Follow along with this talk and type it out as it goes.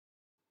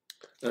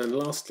And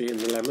lastly, in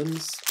the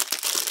lemons,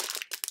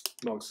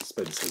 Marks and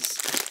Spencer's.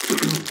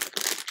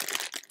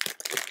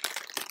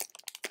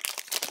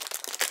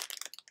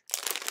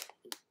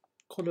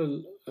 Quite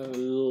a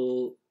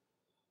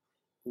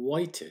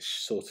whitish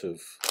sort of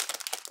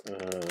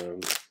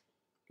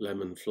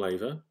lemon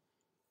flavour,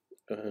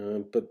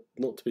 but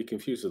not to be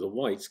confused with the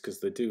whites,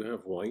 because they do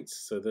have whites.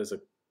 So there's a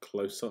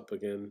close-up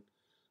again.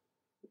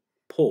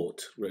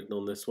 Port written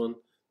on this one.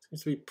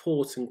 Seems to be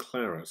port and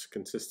claret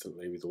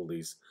consistently with all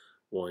these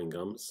wine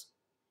gums.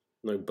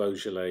 No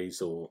Beaujolais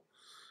or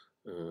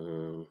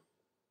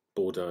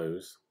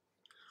Bordeaux.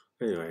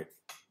 Anyway,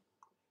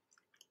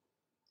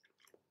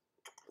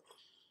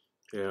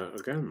 yeah,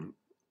 again,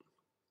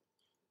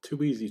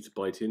 too easy to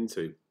bite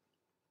into.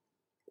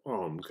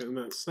 Oh, I'm getting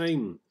that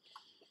same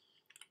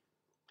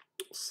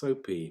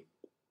soapy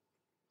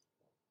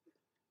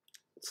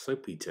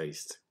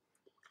taste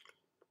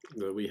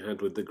that we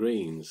had with the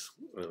greens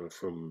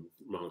from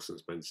Marks and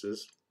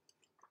Spencer's.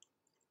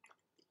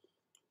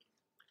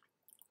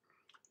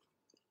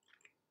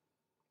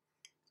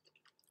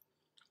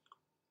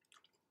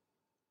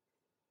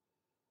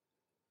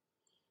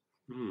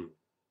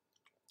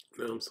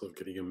 Now I'm sort of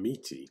getting a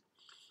meaty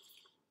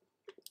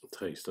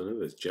taste. I know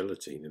there's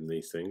gelatin in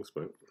these things,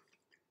 but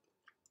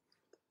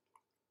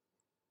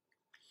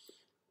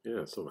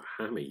yeah, sort of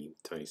a hammy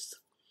taste.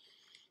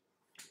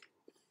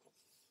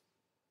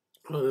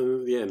 Well,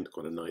 at the end,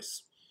 quite a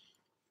nice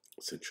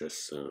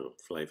citrus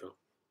flavour.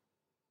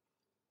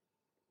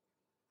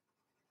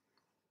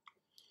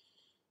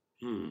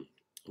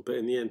 But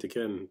in the end,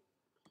 again,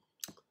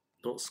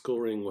 not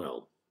scoring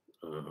well.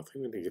 I think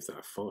I'm going to give that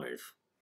a 5.